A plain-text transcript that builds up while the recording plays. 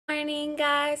Morning,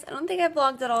 guys. I don't think I've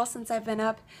vlogged at all since I've been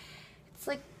up. It's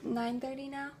like 9:30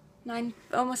 now.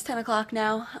 Almost 10 o'clock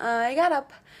now. I got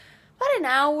up about an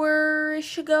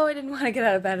hour-ish ago. I didn't want to get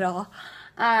out of bed at all.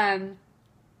 I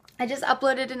just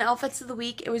uploaded an Outfits of the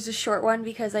Week. It was a short one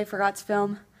because I forgot to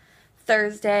film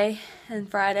Thursday and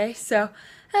Friday. So,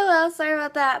 oh well, sorry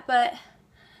about that. But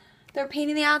they're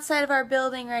painting the outside of our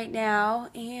building right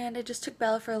now. And I just took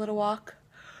Bella for a little walk.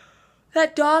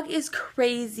 That dog is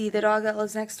crazy. The dog that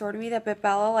lives next door to me that bit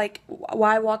Bella, like, while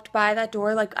I walked by that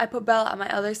door, like, I put Bella on my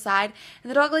other side, and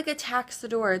the dog, like, attacks the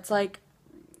door. It's like,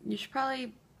 you should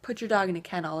probably put your dog in a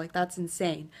kennel. Like, that's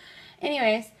insane.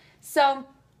 Anyways, so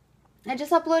I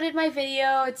just uploaded my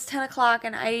video. It's 10 o'clock,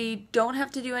 and I don't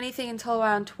have to do anything until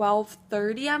around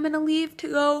 12:30. I'm going to leave to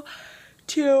go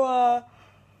to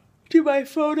my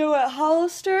photo at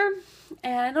Hollister,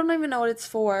 and I don't even know what it's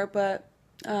for, but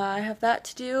I have that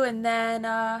to do, and then,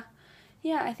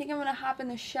 yeah, I think I'm going to hop in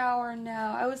the shower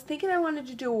now. I was thinking I wanted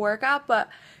to do a workout, but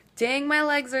dang, my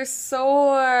legs are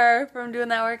sore from doing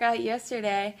that workout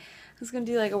yesterday. I was going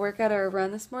to do, like, a workout or a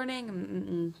run this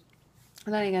morning.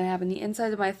 That ain't going to happen. The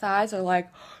insides of my thighs are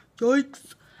like,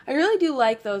 yikes. I really do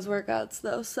like those workouts,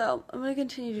 though, so I'm going to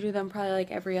continue to do them probably,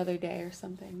 like, every other day or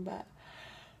something, but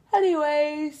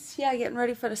anyways, yeah, getting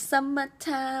ready for the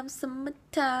summertime.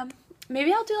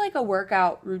 Maybe I'll do like a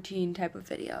workout routine type of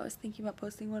video. I was thinking about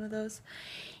posting one of those.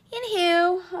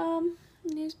 Anywho,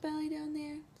 there's Belly down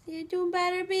there. See you doing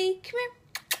better, B? Come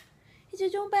here. Is you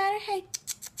doing better? Hey,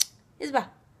 Isabel.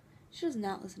 She does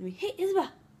not listen to me. Hey, Isabel,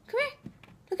 come here.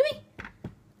 Look at me.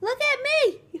 Look at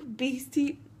me, you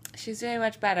beastie. She's doing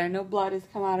much better. No blood has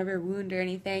come out of her wound or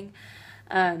anything.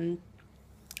 And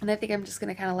I think I'm just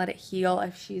gonna kind of let it heal.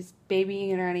 If she's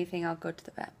babying it or anything, I'll go to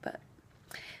the vet, but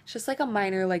it's just like a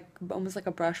minor, like, almost like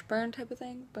a brush burn type of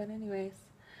thing. But anyways,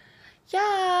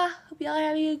 yeah, hope y'all are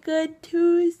having a good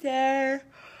Tuesday.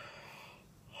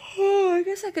 Oh, I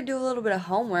guess I could do a little bit of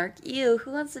homework. Ew,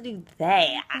 who wants to do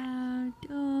that?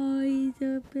 Oh,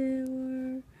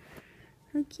 Isabel.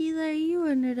 How cute are you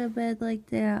under the bed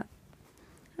like that?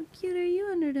 How cute are you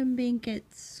under them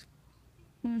blankets?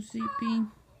 Oh, sleepy.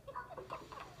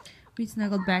 We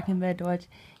snuggled back in bed to watch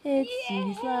It's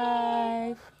Sweetie's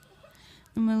Life.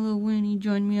 And my little Winnie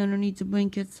joined me underneath the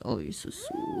blankets. Oh, you're so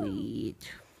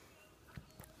sweet.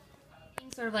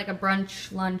 Sort of like a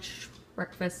brunch, lunch,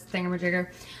 breakfast thingamajigger.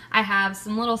 I have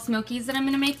some little smokies that I'm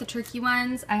going to make, the turkey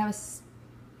ones. I have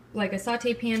like a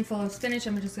saute pan full of spinach.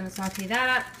 I'm just going to saute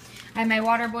that up. I have my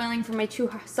water boiling for my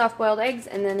 2 soft-boiled eggs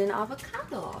and then an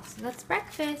avocado. So that's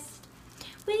breakfast.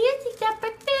 Will you take that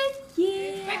breakfast?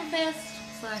 Yeah. Breakfast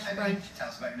 /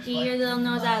 brunch. Get your little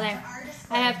nose out of there.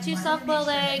 I have 2 soft-boiled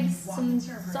eggs, some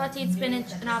sauteed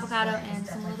spinach, an avocado, and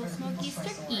some little smoky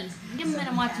turkey. Give me a minute,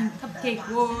 I'm watching Cupcake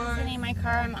Wars. I'm in my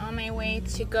car. I'm on my way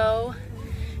to go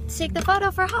take the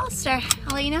photo for Hollister.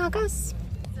 I'll let you know how it goes.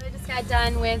 So I just got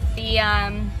done with the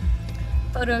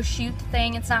photo shoot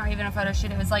thing. It's not even a photo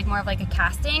shoot. It was like more of like a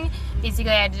casting.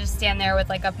 Basically, I had to just stand there with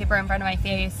like a paper in front of my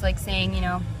face, like saying, you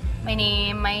know, my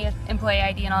name, my employee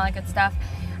ID, and all that good stuff.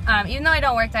 Even though I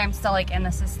don't work there, I'm still like in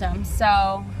the system.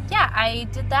 So yeah, I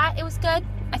did that. It was good.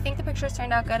 I think the pictures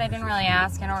turned out good. I didn't really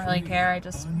ask. I don't really care. I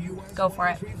just go for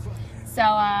it. So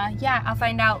yeah, I'll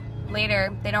find out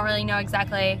later. They don't really know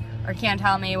exactly or can't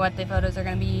tell me what the photos are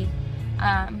going to be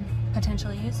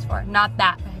potentially used for. Not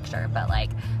that picture, but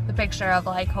like the picture of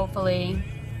like hopefully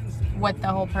what the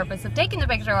whole purpose of taking the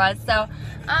picture was. So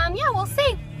yeah, we'll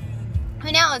see.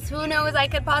 Who knows? Who knows? I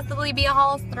could possibly be a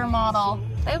Hollister model.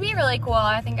 That would be really cool.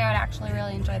 I think I would actually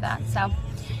really enjoy that. So,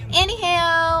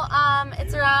 anyhow,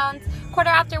 it's around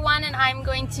 1:15 and I'm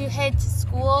going to head to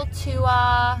school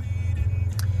to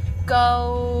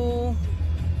go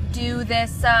do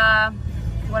this,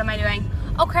 what am I doing?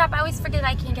 Oh crap, I always forget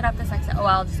I can't get off this exit. Oh,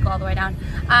 I'll just go all the way down.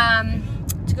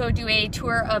 To go do a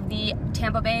tour of the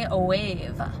Tampa Bay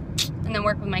Wave and then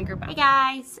work with my group. Hey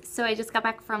guys, so I just got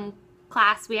back from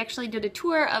class. We actually did a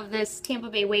tour of this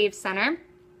Tampa Bay Wave Center.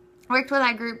 Worked with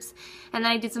our groups, and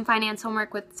then I did some finance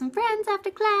homework with some friends after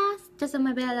class. This is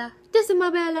my Bella. This is my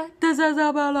Bella. This is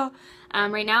our Bella.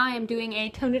 Right now I am doing a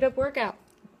toned it up workout.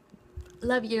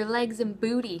 Love your legs and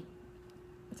booty.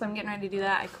 So I'm getting ready to do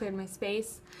that. I cleared my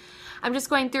space. I'm just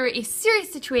going through a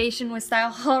serious situation with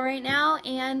Style Hall right now,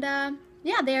 and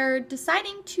yeah, they're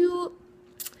deciding to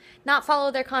not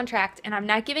follow their contract, and I'm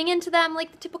not giving in to them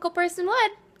like the typical person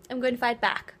would. I'm going to fight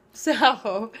back.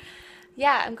 So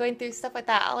yeah, I'm going through stuff like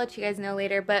that. I'll let you guys know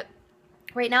later, but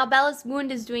right now Bella's wound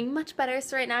is doing much better,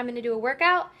 so right now I'm going to do a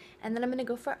workout, and then I'm going to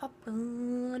go for a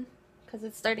run, because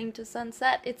it's starting to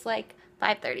sunset. It's like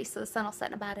 5:30, so the sun will set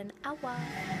in about an hour.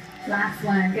 Last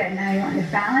one, good. Now you want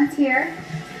to balance here,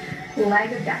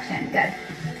 leg abduction. Good.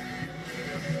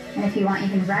 And if you want, you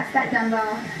can rest that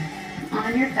dumbbell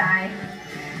on your thigh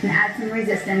and add some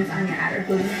resistance on your outer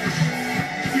glute.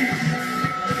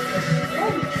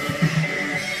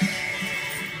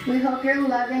 We hope you're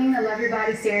loving the Love Your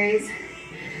Body series.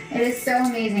 It is so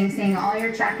amazing seeing all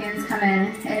your check-ins come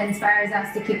in. It inspires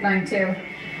us to keep going too.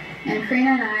 And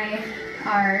Karina and I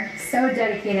are so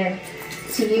dedicated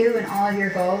to you and all of your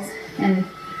goals, and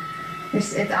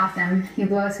it's awesome. You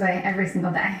blow us away every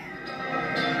single day.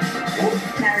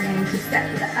 Now we're going to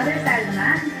step to the other side of the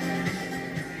mat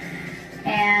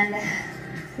and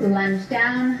lunge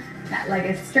down. That leg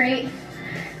is straight,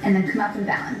 and then come up and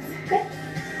balance. Good.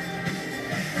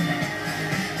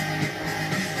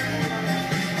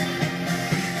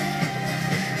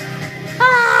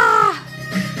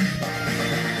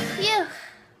 Phew.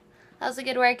 That was a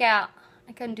good workout.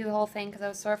 I couldn't do the whole thing because I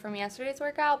was sore from yesterday's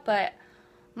workout, but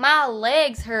my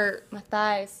legs hurt, my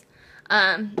thighs.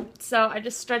 So I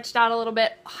just stretched out a little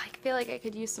bit. Oh, I feel like I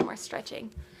could use some more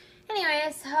stretching.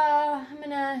 Anyways, I'm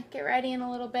gonna get ready in a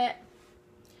little bit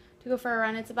to go for a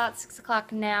run. It's about 6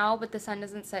 o'clock now, but the sun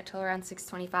doesn't set till around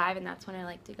 6:25, and that's when I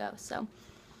like to go. So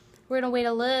we're gonna wait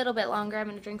a little bit longer. I'm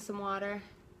gonna drink some water,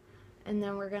 and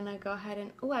then we're gonna go ahead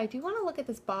and, oh, I do want to look at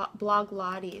this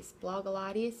Blogilates.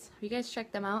 Have you guys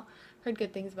checked them out? Heard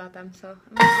good things about them, so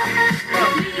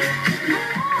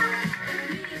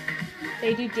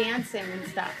they do dancing and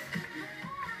stuff.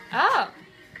 Oh,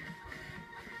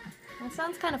 that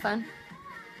sounds kind of fun.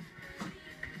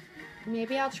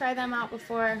 Maybe I'll try them out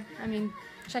before,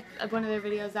 check one of their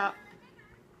videos out.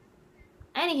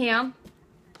 Anyhow,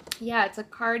 yeah, it's a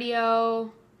cardio.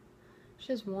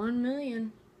 Just 1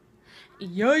 million.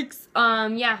 Yikes.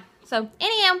 Yeah. So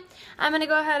anyhow, I'm gonna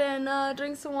go ahead and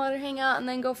drink some water, hang out, and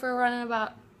then go for a run in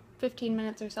about 15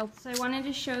 minutes or so. So I wanted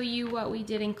to show you what we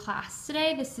did in class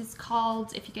today. This is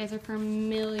called, if you guys are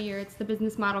familiar, it's the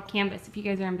business model canvas, if you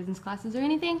guys are in business classes or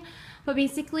anything. But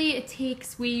basically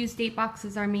we used DateBox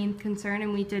as our main concern,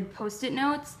 and we did post-it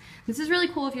notes. This is really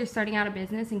cool if you're starting out a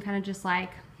business and kind of just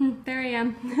like, there I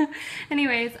am.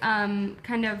 Anyways,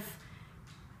 kind of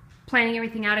planning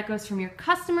everything out. It goes from your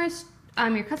customers,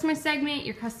 your customer segment,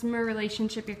 your customer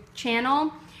relationship, your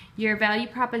channel, your value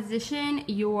proposition,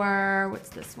 your, what's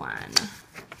this one?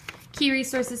 Key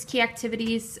resources, key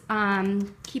activities,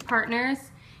 key partners,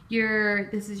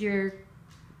 this is your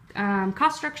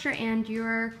cost structure, and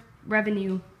your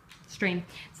revenue stream.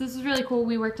 So this is really cool.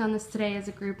 We worked on this today as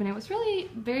a group, and it was really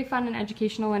very fun and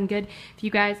educational and good. If you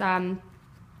guys are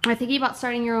thinking about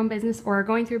starting your own business or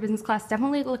going through a business class,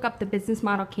 definitely look up the business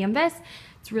model canvas.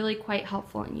 It's really quite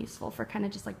helpful and useful for kind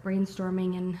of just like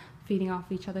brainstorming and feeding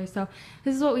off each other. So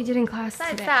this is what we did in class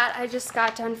today. Besides that, I just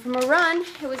got done from a run.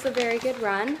 It was a very good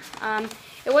run.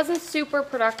 It wasn't super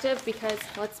productive because,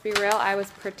 let's be real, I was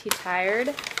pretty tired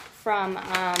from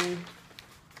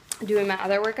doing my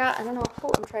other workout. I don't know.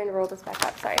 Oh, I'm trying to roll this back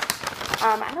up. Sorry.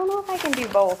 I don't know if I can do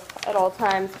both at all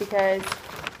times because,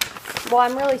 well,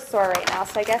 I'm really sore right now.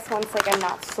 So I guess once like I'm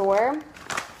not sore,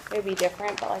 it would be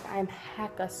different, but like I'm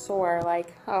hecka sore.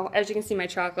 Like, oh, as you can see my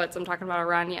chocolates, I'm talking about a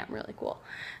run. Yeah, I'm really cool.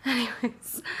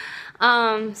 Anyways,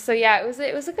 so yeah,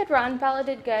 it was a good run. Bella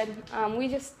did good. We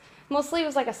just, mostly it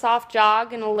was like a soft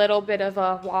jog and a little bit of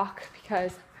a walk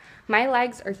because my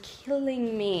legs are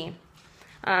killing me.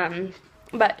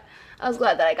 But I was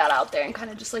glad that I got out there and kind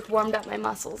of just like warmed up my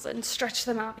muscles and stretched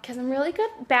them out because I'm really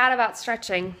bad about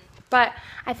stretching. But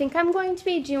I think I'm going to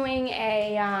be doing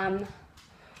a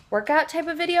workout type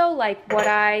of video, like what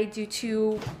I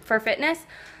do for fitness.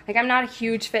 Like, I'm not a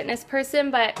huge fitness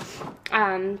person, but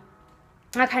I'll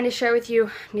kind of share with you,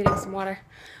 I'm getting some water,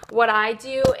 what I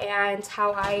do and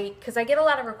how because I get a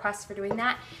lot of requests for doing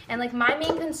that. And like my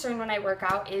main concern when I work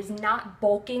out is not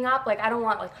bulking up. Like, I don't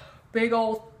want like big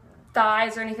old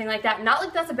thighs or anything like that. Not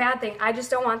like that's a bad thing. I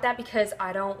just don't want that because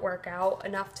I don't work out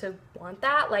enough to want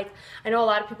that. Like, I know a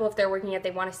lot of people, if they're working out,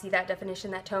 they want to see that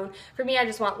definition, that tone. For me, I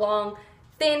just want long,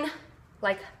 thin,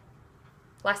 like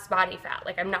less body fat.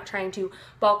 Like, I'm not trying to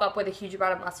bulk up with a huge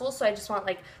amount of muscle, so I just want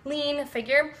like lean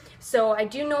figure. So I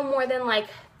do no more than like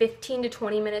 15 to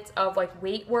 20 minutes of like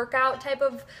weight workout type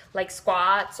of like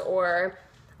squats or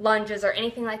lunges or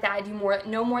anything like that. I do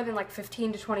no more than like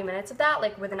 15 to 20 minutes of that,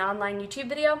 like with an online YouTube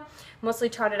video. Mostly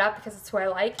chart it up because it's what I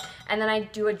like. And then I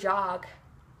do a jog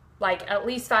like at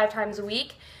least 5 times a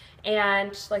week,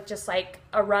 and like just like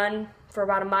a run for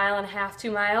about 1.5 miles,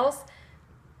 2 miles.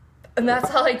 And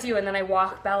that's all I do. And then I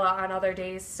walk Bella on other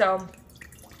days. So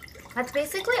that's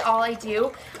basically all I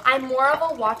do. I'm more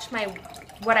of a watch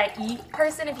what I eat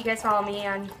person. If you guys follow me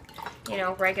on,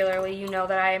 regularly, you know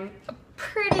that I'm a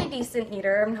pretty decent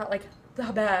eater. I'm not like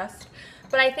the best,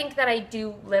 But I think that I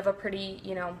do live a pretty,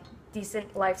 you know,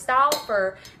 decent lifestyle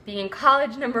for being in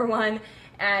college, number one,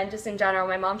 and just in general.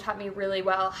 My mom taught me really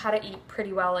well how to eat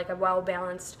pretty well, like a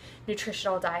well-balanced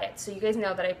nutritional diet. So you guys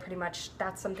know that I pretty much,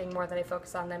 that's something more that I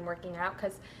focus on than working out,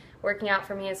 because working out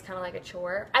for me is kind of like a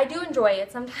chore. I do enjoy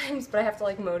it sometimes, but I have to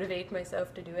like motivate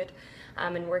myself to do it.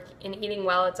 And eating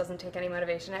well, it doesn't take any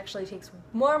motivation. It actually takes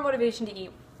more motivation to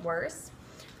eat worse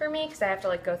for me, because I have to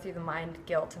like go through the mind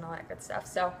guilt and all that good stuff.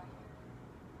 So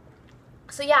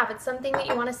yeah, if it's something that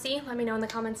you want to see, let me know in the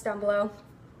comments down below.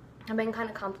 I've been kind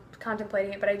of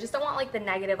contemplating it, but I just don't want like the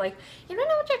negative, like, you don't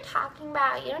know what you're talking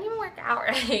about, you don't even work out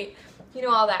right. You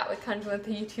know, all that with kind of with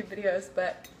the YouTube videos.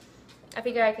 But I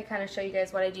figure I could kind of show you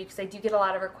guys what I do, because I do get a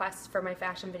lot of requests for my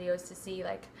fashion videos to see,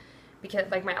 like, because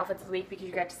like my outfits of the week, because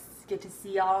you guys get to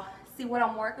see what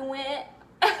I'm working with.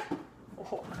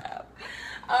 Oh crap.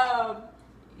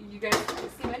 You guys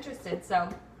seem interested, so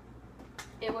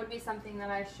it would be something that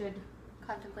I should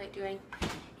contemplate doing.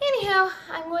 Anyhow,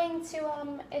 I'm going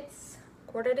to, it's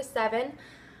 6:45.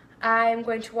 I'm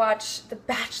going to watch The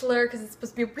Bachelor, because it's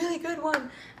supposed to be a really good one,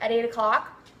 at 8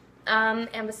 o'clock. And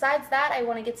besides that, I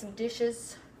want to get some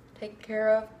dishes taken care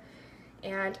of.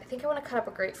 And I think I want to cut up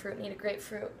a grapefruit and eat a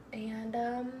grapefruit. And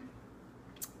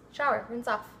shower, rinse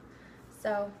off.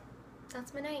 So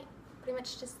that's my night. Pretty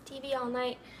much just TV all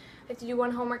night. I have to do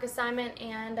one homework assignment,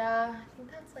 and I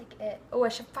think that's like it. Oh, I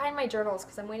should find my journals,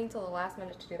 because I'm waiting till the last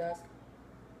minute to do those.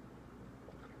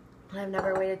 I've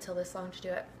never waited till this long to do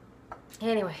it.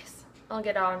 Anyways, I'll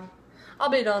get on. I'll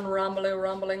be done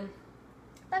rumbling.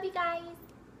 Love you guys.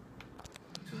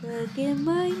 Look at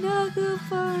my Nugget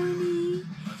Bunny.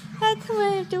 That's why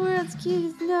I have the world's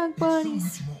cutest Nugget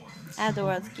Bunnies. I have the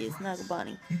world's cutest Nugget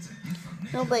Bunny.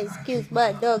 Nobody's cute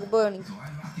but Nugget Bunny.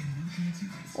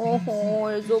 Oh,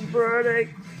 it's so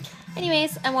pretty.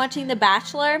 Anyways, I'm watching The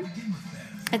Bachelor.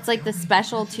 It's like the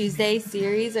special Tuesday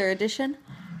series or edition.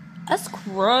 That's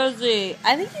crazy.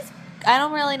 I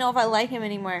don't really know if I like him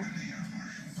anymore.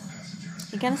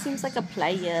 He kind of seems like a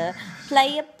player.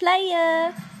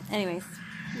 Anyways,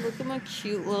 look at my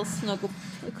cute little snuggle.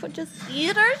 I could just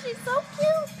eat her. She's so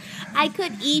cute. I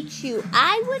could eat you.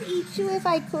 I would eat you if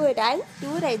I could. I would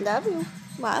do it. I love you.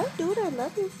 I would do it. I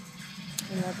love you.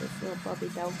 I love this little puppy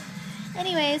dog.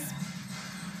 Anyways,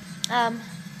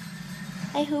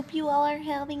 I hope you all are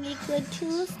having a good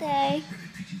Tuesday.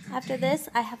 After this,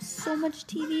 I have so much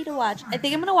TV to watch. I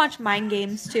think I'm going to watch Mind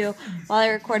Games, too. While I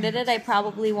recorded it, I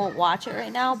probably won't watch it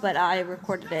right now, but I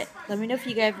recorded it. Let me know if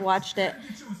you guys watched it,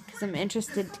 because I'm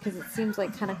interested, because it seems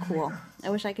like kind of cool. I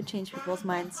wish I could change people's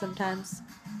minds sometimes.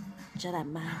 Jedi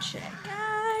mind shit.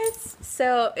 Guys,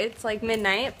 so it's like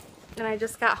midnight, and I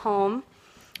just got home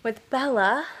with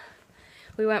Bella.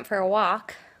 We went for a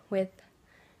walk with...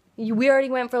 We already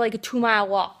went for like a 2-mile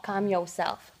walk. Calm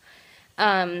yourself.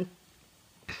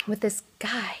 With this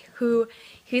guy who,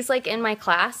 he's like in my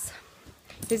class.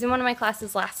 He was in one of my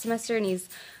classes last semester, and he's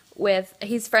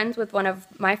friends with one of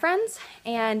my friends,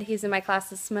 and he's in my class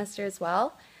this semester as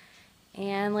well.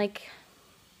 And like,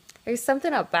 there's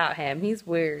something about him. He's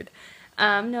weird.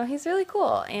 No, he's really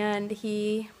cool. And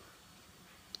he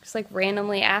just like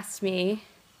randomly asked me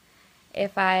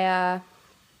if I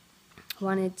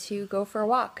wanted to go for a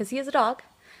walk, because he has a dog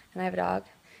and I have a dog.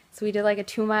 So we did like a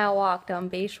 2-mile walk down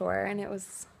Bayshore, and it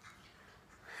was,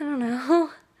 I don't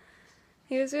know,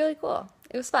 it was really cool.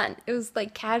 It was fun. It was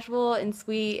like casual and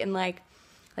sweet, and like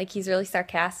he's really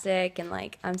sarcastic, and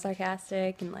like I'm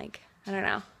sarcastic, and like, I don't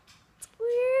know. It's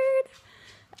weird.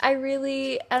 I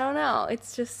don't know.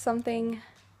 It's just something,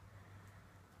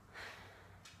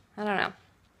 I don't know.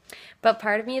 But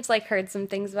part of me has like heard some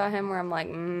things about him where I'm like,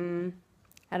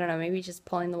 I don't know, maybe just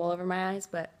pulling the wool over my eyes,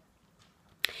 but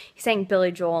he sang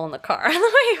Billy Joel in the car on the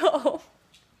way home.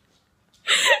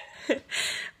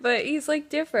 But he's like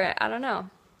different. I don't know.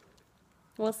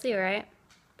 We'll see, right?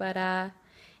 But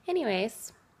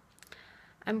anyways,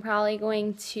 I'm probably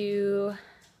going to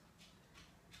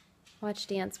watch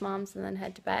Dance Moms and then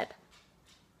head to bed.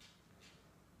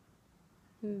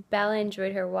 Bella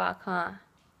enjoyed her walk, huh?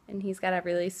 And he's got a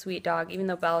really sweet dog, even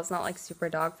though Bella's not like super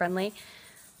dog friendly.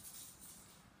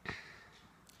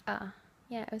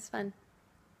 Yeah, it was fun.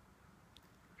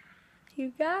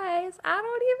 You guys, I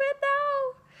don't even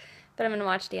know. But I'm going to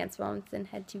watch Dance Moms and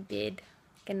head to bed.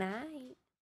 Good night.